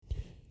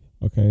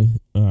Okay,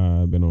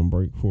 I've been on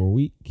break for a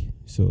week,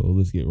 so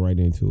let's get right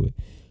into it.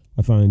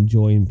 I find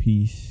joy and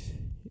peace,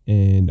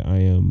 and I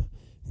am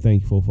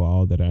thankful for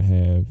all that I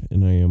have,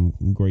 and I am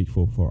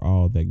grateful for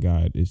all that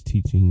God is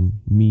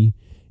teaching me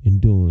and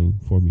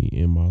doing for me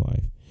in my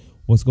life.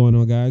 What's going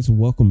on, guys?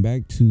 Welcome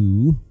back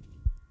to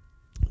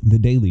the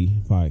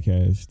daily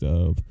podcast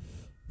of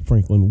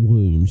Franklin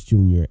Williams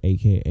Jr.,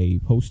 aka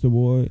Poster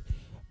Boy.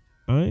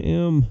 I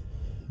am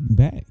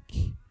back.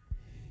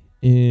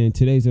 In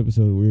today's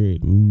episode, we're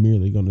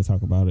merely going to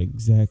talk about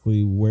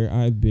exactly where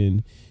I've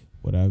been,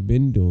 what I've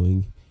been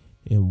doing,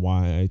 and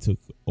why I took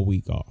a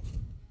week off.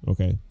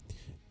 Okay.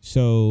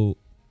 So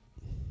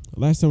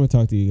last time I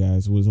talked to you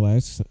guys was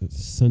last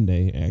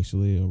Sunday,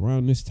 actually,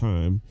 around this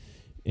time.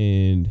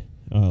 And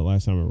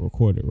last time I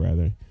recorded,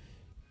 rather.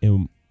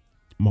 And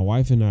my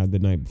wife and I, the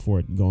night before,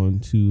 had gone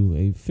to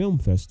a film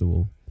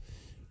festival.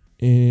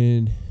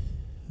 And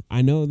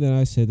I know that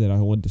I said that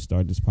I wanted to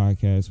start this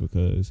podcast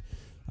because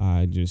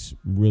I just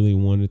really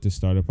wanted to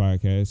start a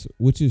podcast,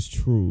 which is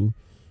true.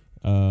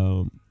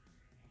 But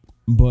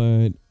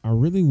I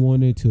really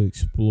wanted to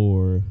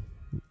explore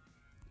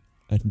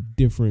a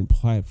different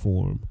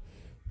platform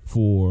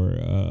for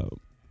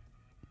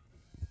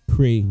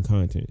creating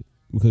content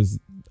because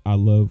I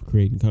love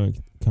creating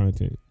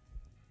content.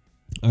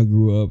 I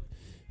grew up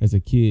as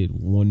a kid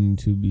wanting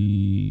to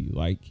be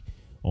like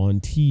on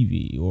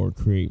TV or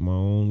create my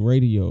own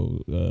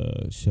radio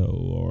show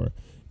or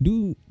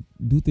do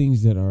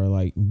things that are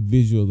like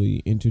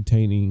visually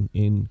entertaining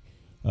and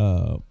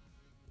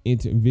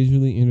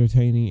visually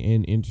entertaining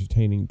and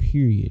entertaining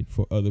period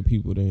for other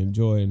people to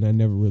enjoy. And I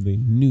never really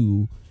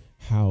knew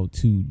how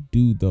to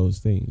do those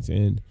things.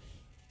 And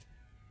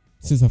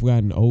since I've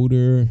gotten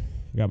older,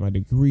 got my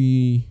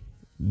degree,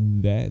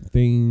 that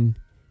thing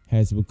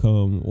has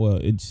become, well,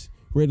 it's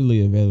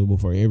readily available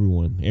for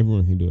everyone.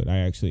 Everyone can do it. I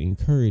actually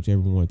encourage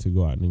everyone to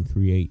go out and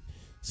create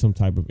some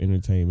type of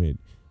entertainment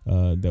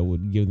that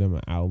would give them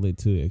an outlet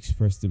to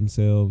express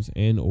themselves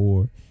and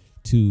or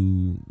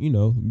to,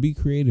 be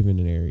creative in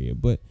an area.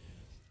 But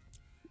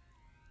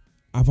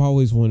I've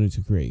always wanted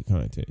to create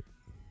content.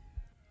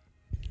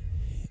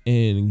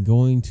 And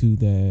going to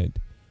that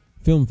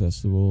film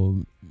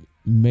festival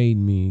made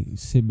me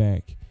sit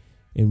back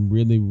and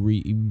really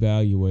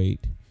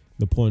reevaluate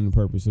the point and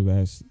purpose of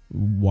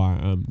why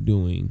I'm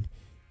doing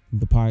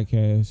the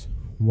podcast,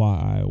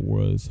 why I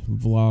was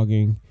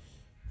vlogging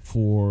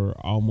for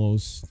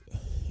almost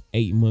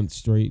 8 months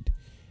straight,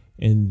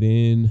 and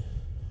then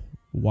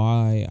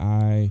why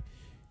I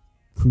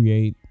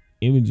create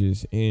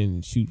images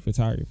and shoot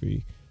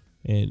photography.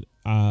 And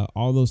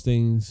all those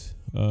things,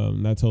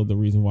 I told the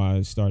reason why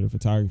I started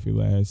photography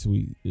last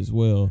week as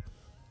well.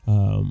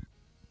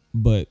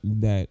 But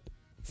that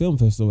film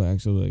festival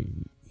actually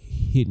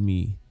hit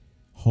me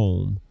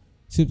home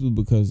simply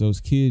because those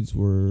kids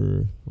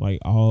were like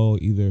all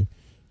either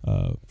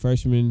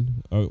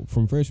freshmen,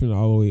 from freshmen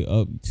all the way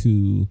up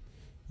to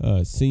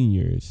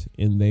seniors,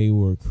 and they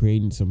were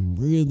creating some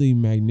really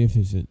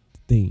magnificent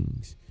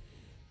things,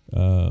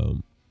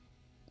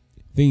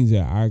 things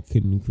that I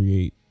couldn't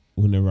create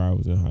whenever I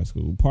was in high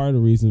school. Part of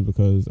the reason is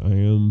because I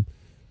am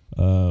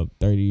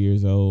 30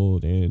 years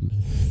old, and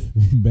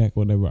back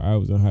whenever I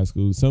was in high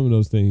school, some of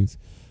those things,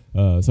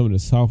 some of the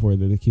software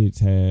that the kids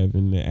have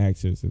and the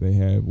access that they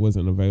have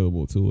wasn't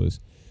available to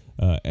us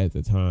at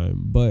the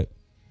time. But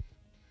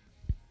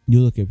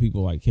you look at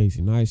people like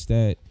Casey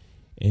Neistat,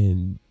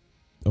 and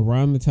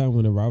around the time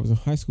whenever I was in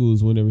high school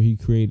is whenever he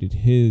created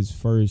his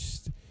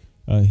first,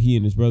 he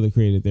and his brother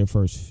created their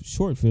first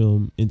short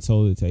film and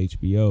sold it to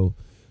HBO,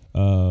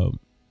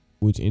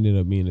 which ended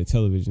up being a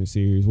television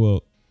series.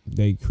 Well,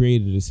 they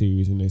created a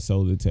series and they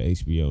sold it to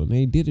HBO, and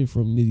they did it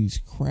from these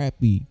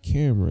crappy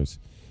cameras.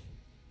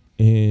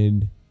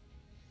 And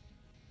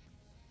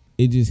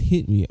it just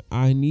hit me.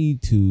 I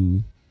need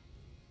to,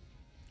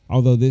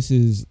 although this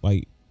is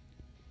like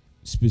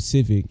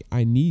specific,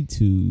 I need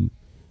to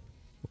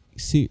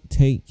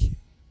take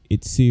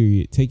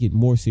it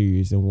more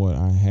serious than what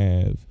I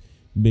have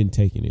been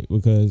taking it.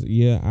 Because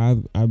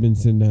I've been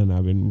sitting down.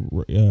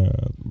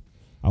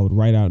 I would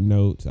write out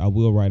notes. I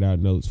will write out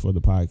notes for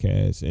the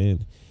podcast,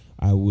 and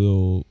I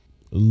will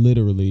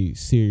literally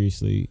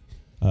seriously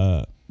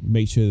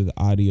make sure that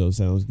the audio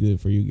sounds good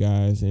for you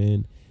guys,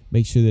 and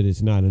make sure that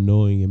it's not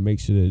annoying, and make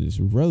sure that it's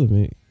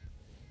relevant.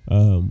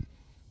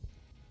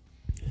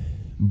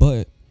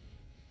 But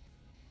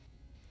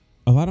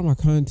a lot of my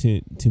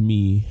content to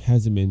me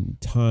hasn't been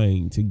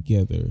tying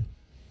together.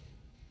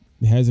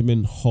 It hasn't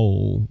been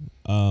whole.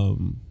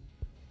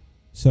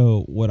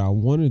 So what I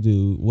wanted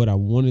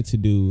to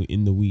do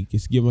in the week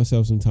is give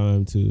myself some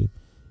time to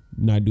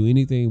not do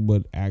anything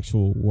but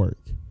actual work.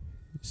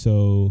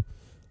 So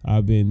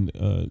I've been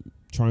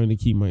trying to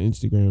keep my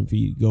Instagram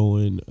feed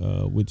going,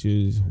 which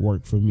is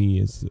work for me.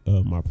 It's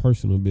my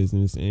personal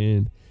business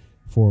and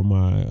for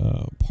my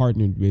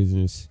partnered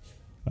business.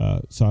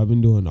 So I've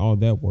been doing all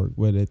that work,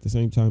 but at the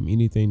same time,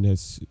 anything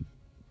that's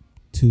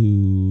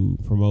to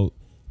promote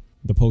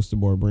the Poster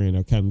Boy brand,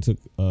 I kind of took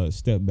a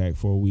step back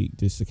for a week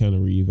just to kind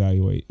of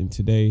reevaluate. And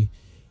today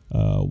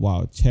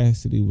while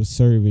Chastity was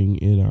serving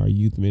in our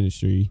youth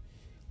ministry,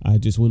 I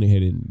just went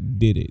ahead and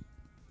did it,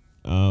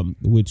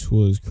 which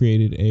was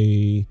created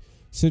a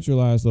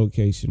centralized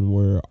location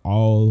where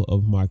all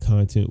of my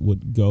content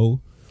would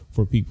go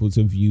for people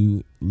to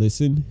view,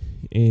 listen,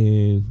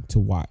 and to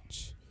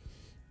watch.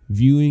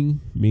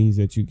 Viewing means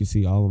that you can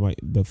see all of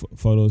the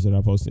photos that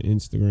I post on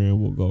Instagram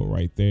will go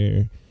right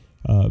there.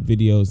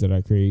 Videos that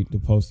I create to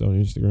post on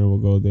Instagram will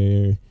go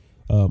there.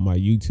 My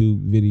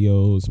YouTube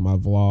videos, my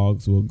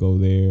vlogs will go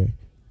there.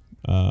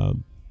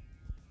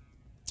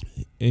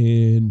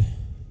 And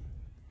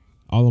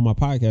all of my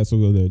podcasts will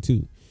go there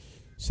too.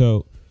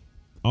 So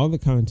all the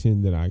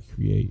content that I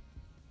create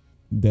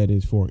that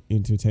is for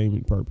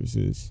entertainment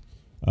purposes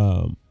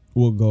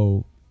will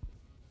go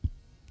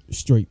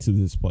straight to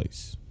this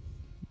place.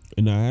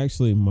 And I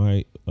actually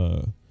might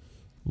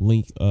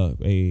link up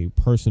a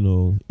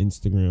personal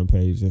Instagram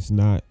page that's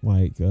not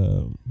like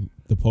the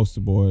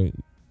poster board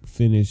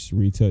finished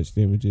retouched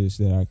images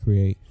that I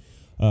create,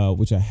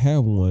 which I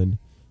have one.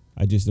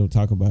 I just don't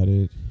talk about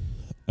it.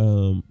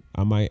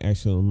 I might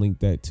actually link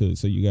that to it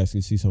so you guys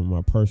can see some of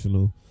my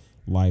personal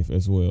life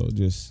as well,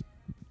 just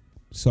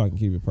so I can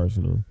keep it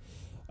personal.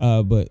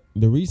 But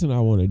the reason I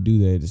want to do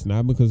that is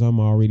not because I'm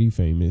already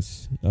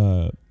famous.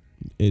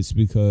 It's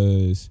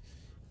because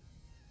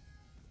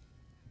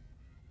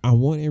I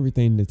want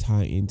everything to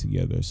tie in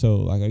together. So,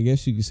 like, I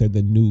guess you could say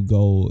the new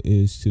goal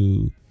is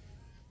to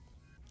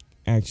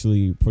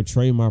actually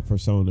portray my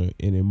persona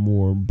in a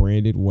more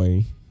branded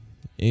way,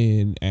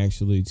 and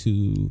actually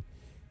to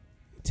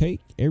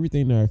take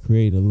everything that I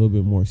create a little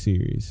bit more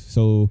serious.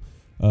 So,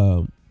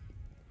 the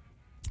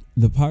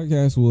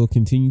podcast will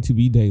continue to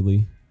be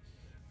daily,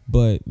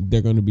 but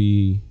they're going to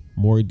be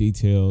more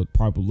detailed,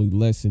 probably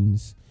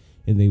lessons,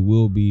 and they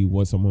will be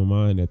what's on my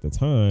mind at the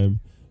time,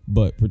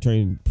 but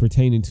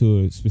pertaining to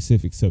a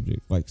specific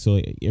subject. Like,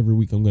 so every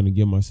week I'm going to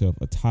give myself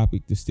a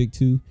topic to stick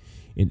to,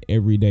 and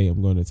every day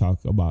I'm going to talk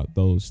about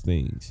those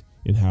things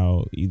and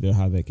how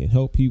they can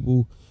help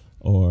people,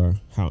 or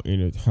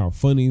how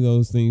funny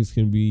those things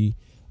can be.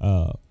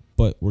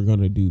 But we're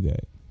going to do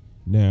that.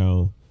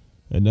 Now,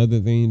 another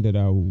thing that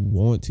I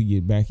want to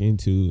get back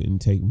into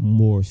and take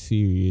more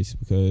serious,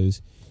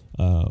 because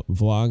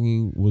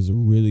vlogging was a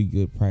really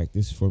good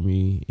practice for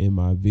me in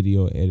my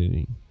video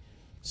editing.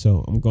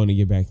 So I'm going to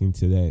get back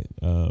into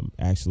that.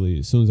 Actually,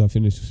 as soon as I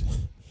finish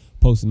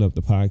posting up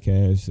the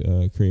podcast,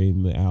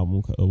 creating the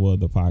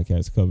the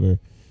podcast cover,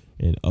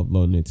 and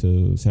uploading it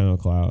to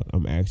SoundCloud,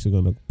 I'm actually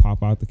going to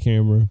pop out the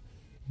camera,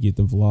 get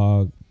the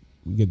vlog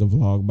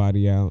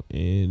body out,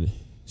 and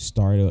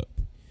start up,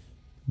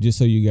 just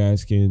so you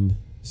guys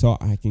so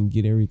I can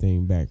get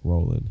everything back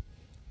rolling.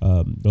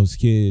 Those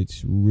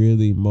kids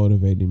really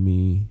motivated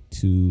me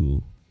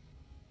to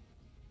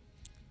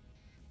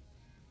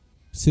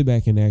sit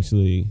back and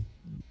actually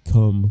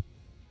come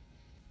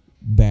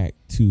back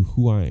to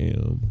who I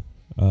am.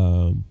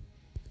 And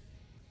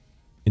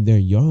they're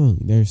young.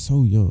 They're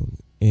so young.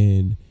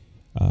 And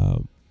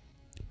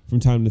from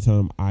time to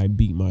time, I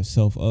beat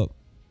myself up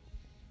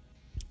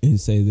and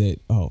say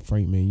that, oh,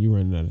 Frank, man, you're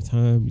running out of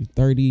time. You're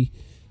 30.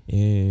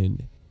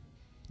 And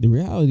the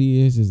reality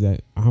is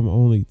that I'm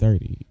only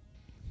 30.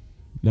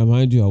 Now,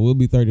 mind you, I will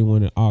be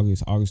 31 in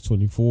August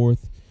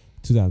 24th,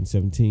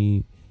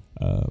 2017.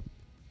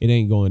 It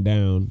ain't going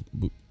down,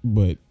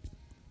 but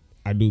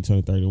I do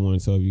turn 31.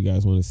 So if you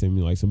guys want to send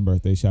me like some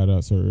birthday shout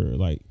outs, or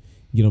like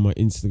get on my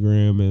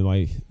Instagram and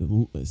like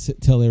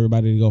tell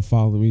everybody to go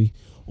follow me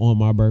on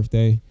my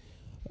birthday,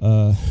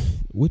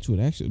 which would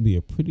actually be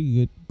a pretty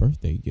good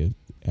birthday gift,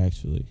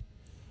 actually.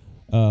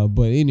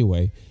 But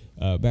anyway,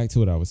 back to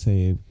what I was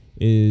saying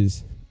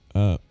is,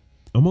 I'm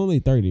only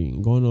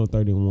 30, going on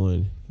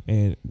 31,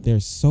 and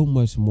there's so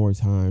much more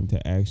time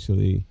to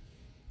actually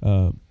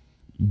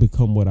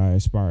become what I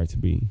aspire to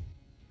be.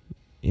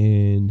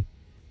 And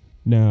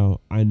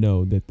now I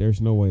know that there's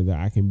no way that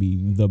I can be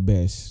the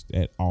best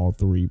at all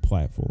three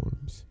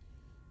platforms.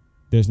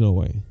 There's no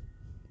way.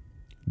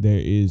 There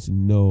is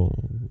no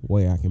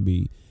way I can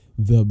be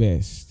the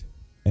best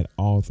at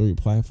all three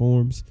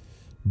platforms,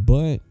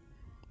 but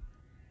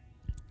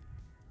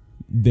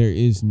there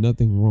is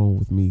nothing wrong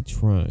with me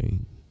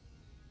trying.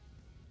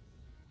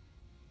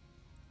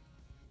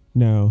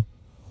 Now,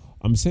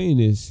 I'm saying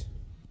this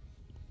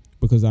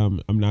because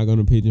I'm not going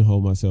to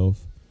pigeonhole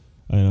myself,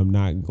 and I'm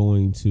not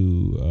going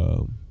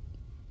to,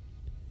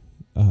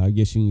 I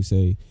guess you can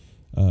say,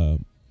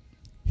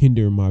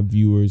 hinder my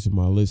viewers and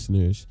my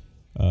listeners,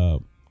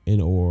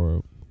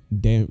 or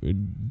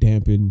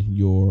dampen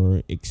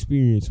your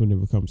experience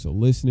whenever it comes to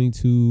listening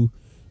to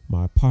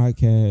my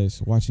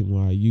podcast, watching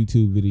my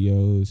YouTube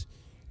videos,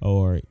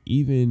 or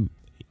even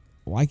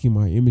liking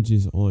my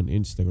images on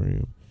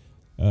Instagram.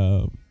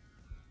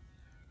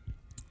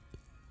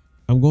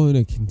 I'm going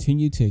to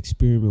continue to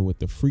experiment with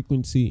the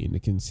frequency and the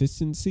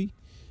consistency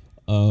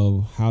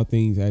of how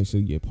things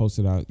actually get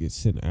posted out, get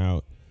sent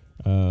out,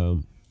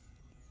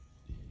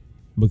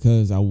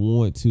 because I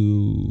want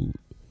to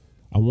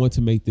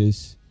make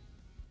this,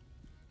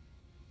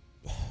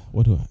 I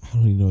don't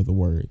even know the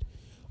word.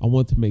 I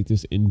want to make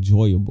this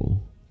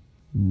enjoyable.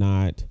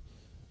 not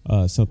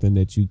something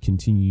that you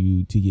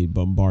continue to get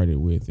bombarded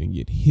with and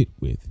get hit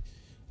with.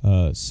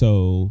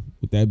 So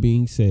with that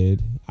being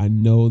said, I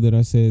know that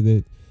I said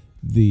that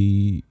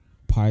the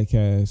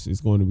podcast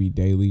is going to be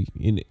daily,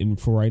 and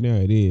for right now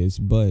it is,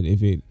 but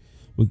if it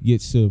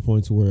gets to the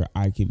point to where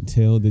I can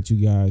tell that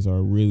you guys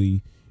are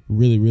really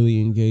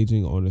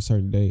engaging on a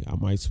certain day, I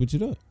might switch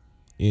it up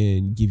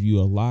and give you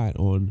a lot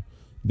on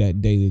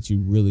that day that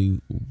you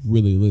really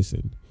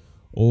listen.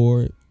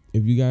 Or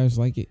if you guys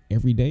like it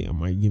every day, I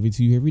might give it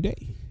to you every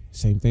day.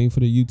 Same thing for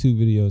the YouTube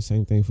videos,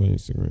 same thing for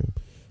Instagram.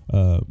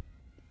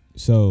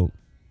 So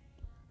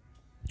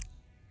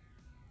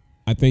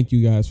I thank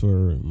you guys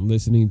for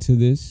listening to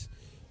this,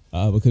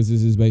 because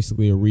this is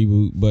basically a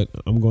reboot, but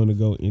I'm going to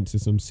go into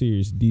some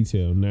serious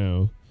detail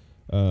now.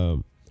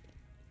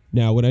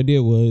 Now what I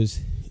did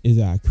is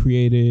I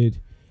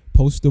created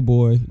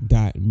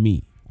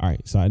posterboy.me. All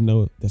right, so I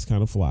know that's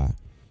kind of fly.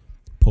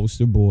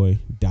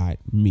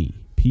 Posterboy.me.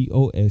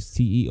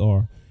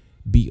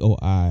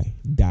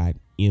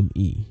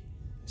 posterboi.me.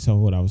 So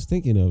what I was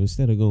thinking of,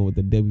 instead of going with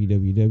the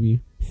www,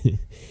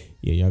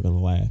 yeah, y'all gonna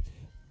laugh,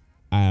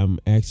 I'm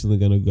actually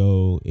gonna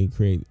go and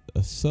create a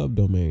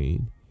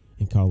subdomain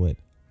and call it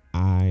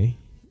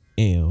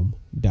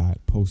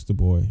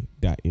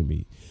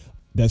iam.posterboy.me.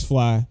 That's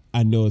fly.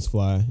 I know it's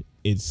fly.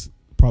 It's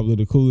probably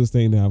the coolest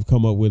thing that I've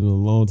come up with in a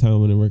long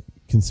time when it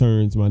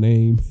concerns my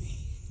name.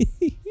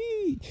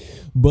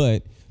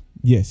 But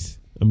yes,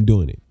 I'm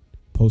doing it.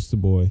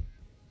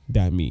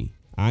 Posterboy.me.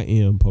 I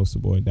am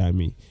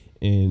posterboy.me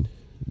and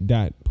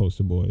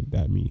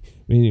 .posterboy.me.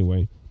 But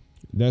anyway,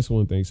 that's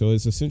one thing. So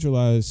it's a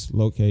centralized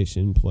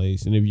location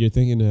place. And if you're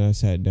thinking that I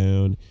sat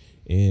down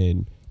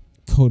and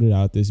coded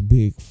out this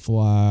big,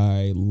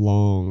 fly,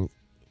 long,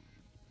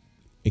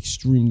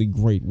 extremely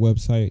great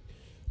website,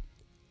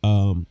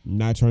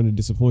 not trying to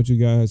disappoint you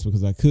guys,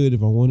 because I could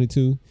if I wanted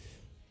to.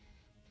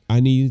 I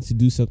needed to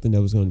do something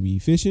that was going to be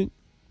efficient,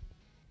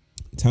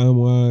 time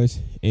wise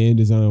and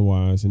design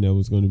wise, and that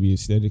was going to be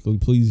aesthetically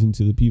pleasing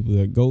to the people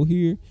that go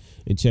here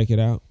and check it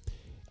out.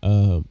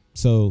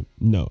 So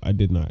no, I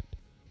did not.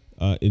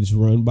 It's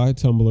run by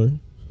Tumblr.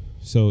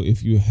 So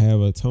if you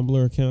have a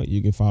Tumblr account,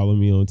 you can follow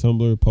me on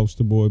Tumblr,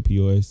 Posterboy,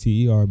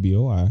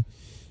 POSTERBOI,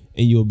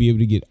 and you'll be able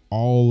to get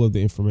all of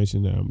the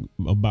information that I'm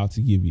about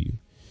to give you.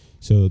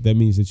 So that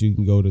means that you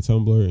can go to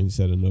Tumblr and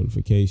set a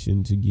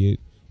notification to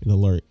get an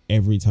alert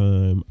every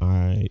time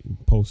I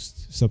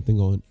post something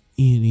on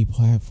any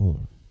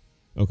platform.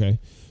 Okay,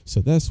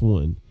 so that's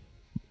one.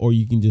 Or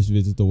you can just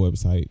visit the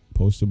website,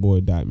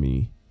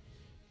 posterboy.me.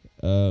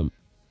 I've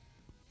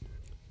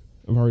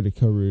already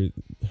covered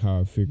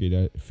how I figured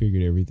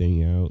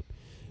everything out,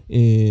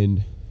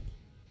 and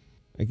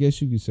I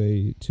guess you could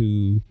say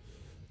to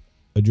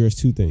address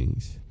two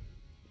things.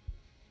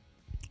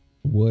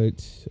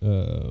 What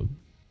the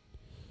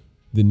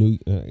new,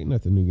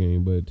 not the new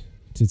game, but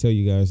to tell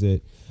you guys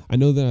that I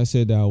know that I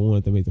said that I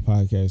wanted to make the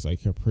podcast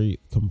like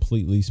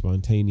completely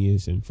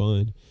spontaneous and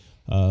fun,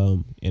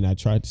 and I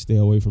tried to stay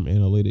away from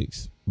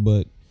analytics,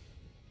 but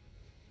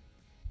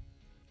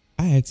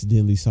I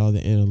accidentally saw the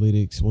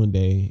analytics one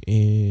day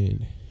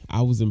and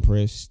I was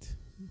impressed.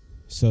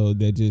 So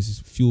that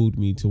just fueled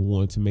me to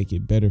want to make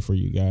it better for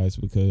you guys,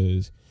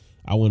 because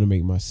I want to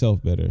make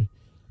myself better.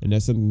 And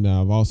that's something that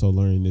I've also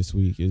learned this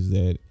week, is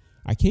that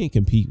I can't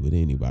compete with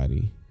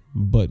anybody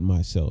but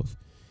myself.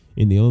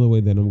 And the only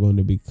way that I'm going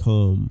to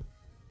become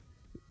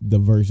the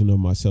version of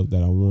myself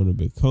that I want to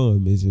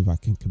become is if I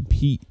can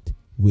compete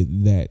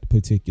with that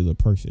particular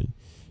person.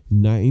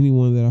 Not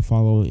anyone that I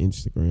follow on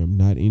Instagram,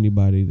 not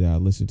anybody that I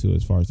listen to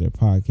as far as their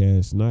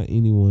podcast, not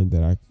anyone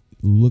that I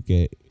look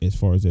at as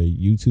far as their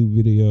YouTube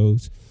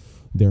videos,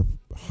 their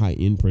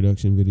high-end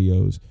production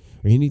videos,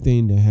 or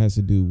anything that has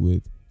to do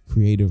with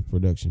creative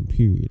production,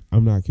 period.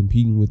 I'm not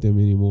competing with them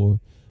anymore.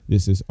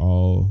 This is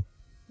all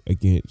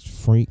against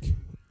Frank.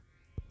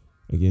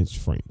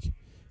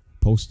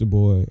 Poster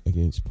boy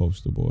against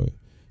poster boy.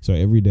 So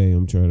every day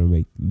I'm trying to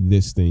make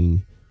this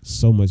thing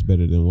so much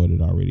better than what it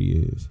already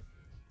is.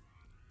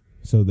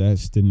 So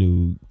that's the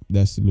new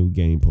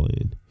game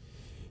plan.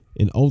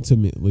 And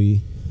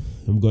ultimately,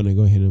 I'm going to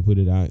go ahead and put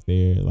it out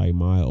there, like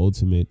my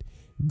ultimate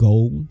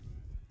goal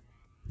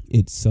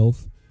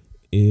itself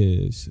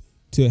is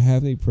to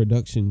have a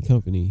production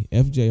company,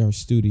 FJR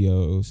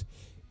Studios.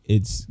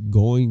 It's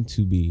going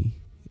to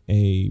be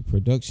a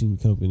production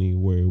company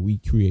where we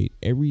create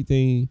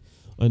everything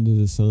under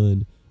the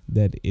sun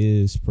that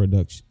is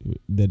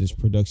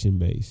production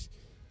based.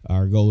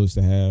 Our goal is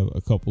to have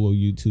a couple of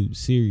YouTube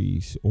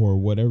series or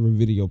whatever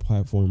video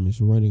platform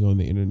is running on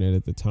the internet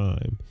at the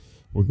time.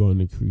 We're going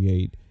to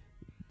create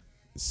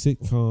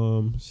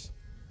sitcoms,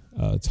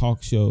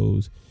 talk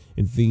shows,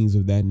 and things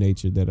of that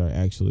nature that are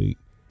actually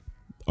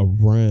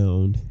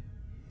around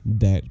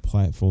that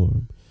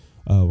platform.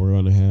 We're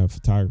going to have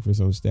photographers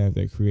on staff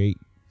that create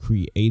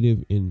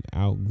creative and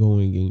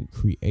outgoing and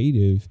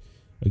creative,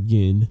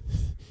 again,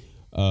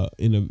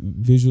 in a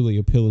visually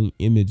appealing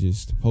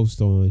images to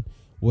post on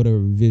whatever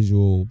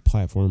visual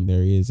platform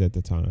there is at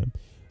the time.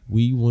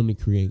 We want to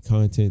create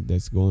content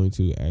that's going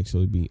to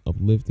actually be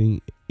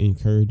uplifting,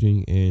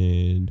 encouraging,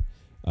 and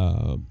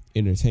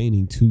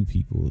entertaining to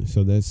people.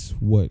 So that's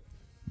what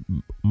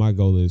my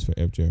goal is for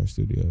FJR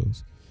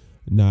Studios.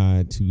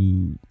 Not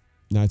to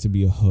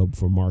be a hub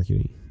for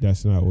marketing.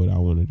 That's not what I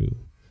want to do.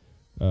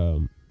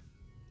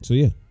 So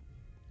yeah.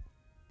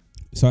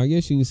 So I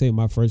guess you can say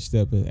my first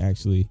step is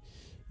actually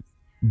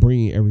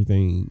bringing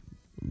everything,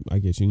 I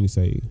guess you can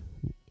say,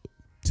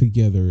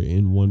 together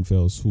in one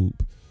fell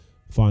swoop.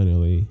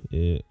 Finally,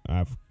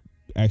 I've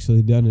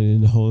actually done it in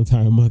the whole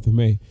entire month of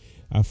May.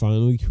 I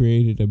finally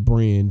created a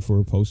brand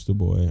for Poster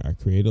Boy. I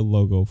created a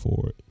logo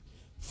for it,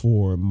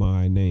 for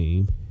my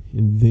name.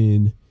 And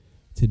then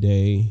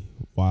today,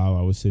 while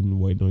I was sitting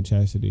waiting on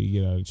Chastity to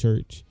get out of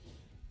church,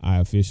 I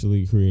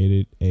officially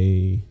created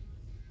a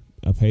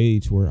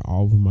page where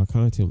all of my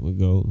content would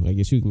go. I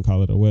guess you can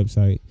call it a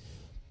website,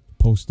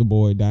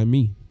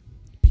 posterboy.me,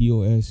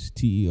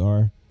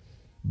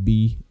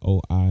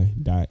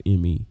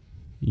 posterboy.me.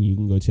 You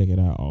can go check it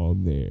out all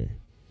there.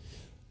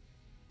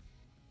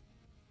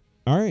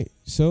 All right,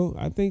 so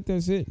I think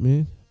that's it,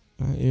 man.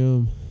 I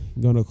am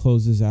gonna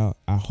close this out.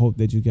 I hope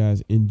that you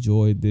guys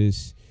enjoyed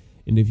this,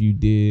 and if you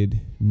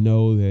did,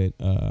 know that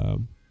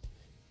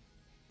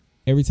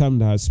every time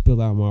that I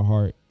spill out my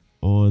heart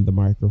on the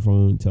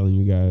microphone, telling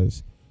you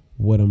guys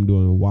what I'm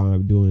doing, why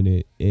I'm doing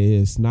it,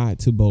 it's not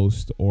to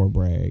boast or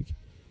brag.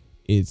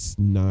 It's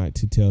not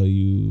to tell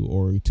you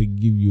or to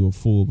give you a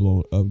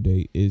full-blown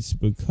update. It's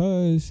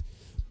because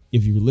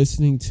if you're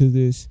listening to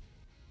this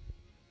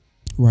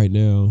right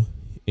now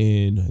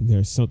and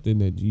there's something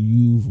that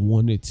you've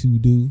wanted to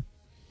do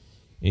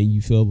and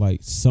you feel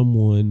like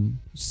someone,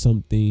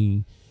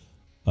 something,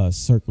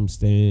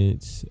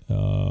 circumstance,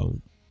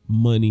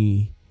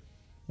 money,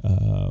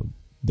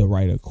 the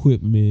right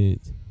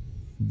equipment,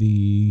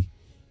 the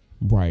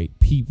right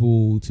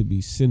people to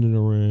be centered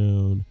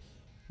around,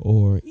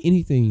 or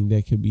anything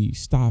that could be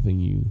stopping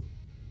you,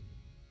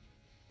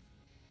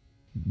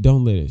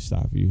 don't let it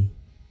stop you.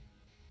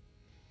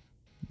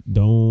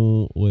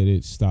 Don't let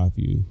it stop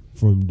you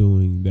from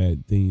doing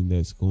that thing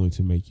that's going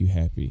to make you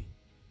happy.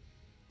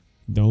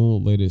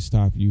 Don't let it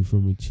stop you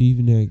from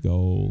achieving that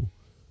goal,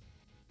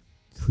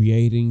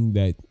 creating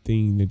that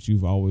thing that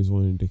you've always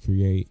wanted to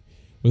create,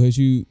 because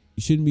you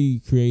shouldn't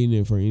be creating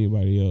it for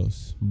anybody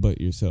else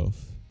but yourself.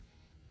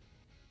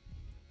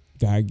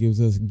 God gives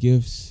us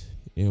gifts,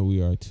 and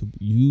we are to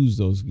use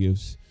those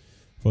gifts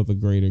for the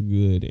greater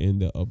good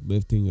and the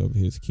uplifting of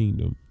his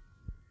kingdom.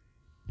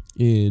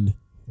 In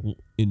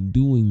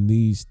doing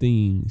these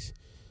things,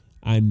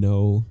 I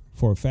know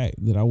for a fact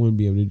that I wouldn't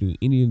be able to do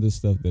any of the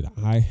stuff that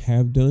I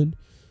have done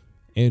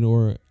and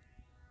or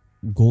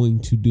going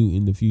to do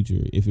in the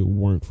future if it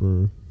weren't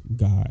for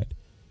God.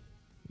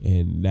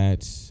 And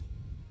that's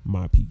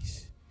my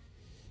piece.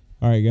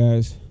 All right,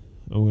 guys,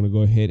 I'm going to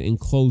go ahead and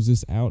close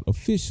this out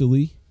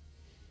officially.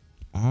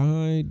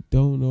 I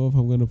don't know if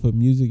I'm going to put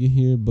music in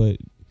here, but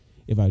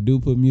if I do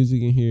put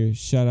music in here,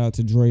 shout out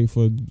to Dre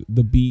for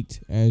the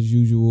beat as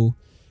usual.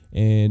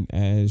 And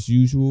as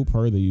usual,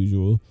 per the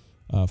usual,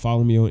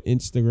 follow me on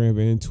Instagram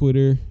and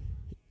Twitter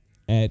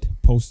at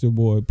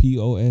Posterboy,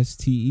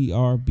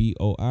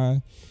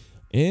 Posterboy.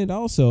 And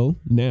also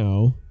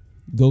now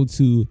go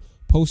to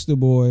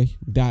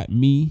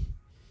posterboy.me,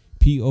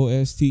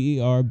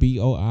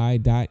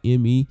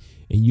 posterboy.me,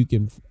 and you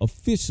can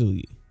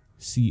officially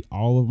see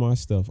all of my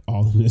stuff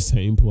all in the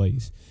same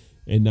place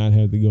and not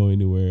have to go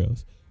anywhere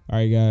else. All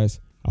right, guys.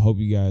 I hope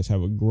you guys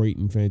have a great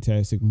and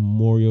fantastic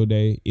Memorial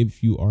Day.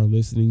 If you are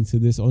listening to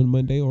this on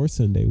Monday or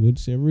Sunday,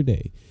 whichever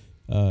day,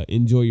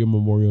 enjoy your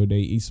Memorial Day.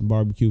 Eat some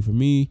barbecue for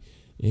me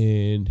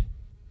and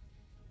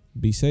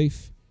be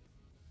safe.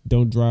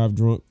 Don't drive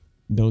drunk.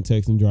 Don't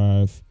text and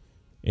drive.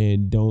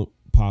 And don't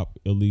pop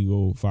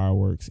illegal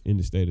fireworks in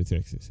the state of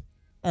Texas.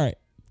 All right.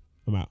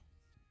 I'm out.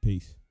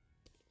 Peace.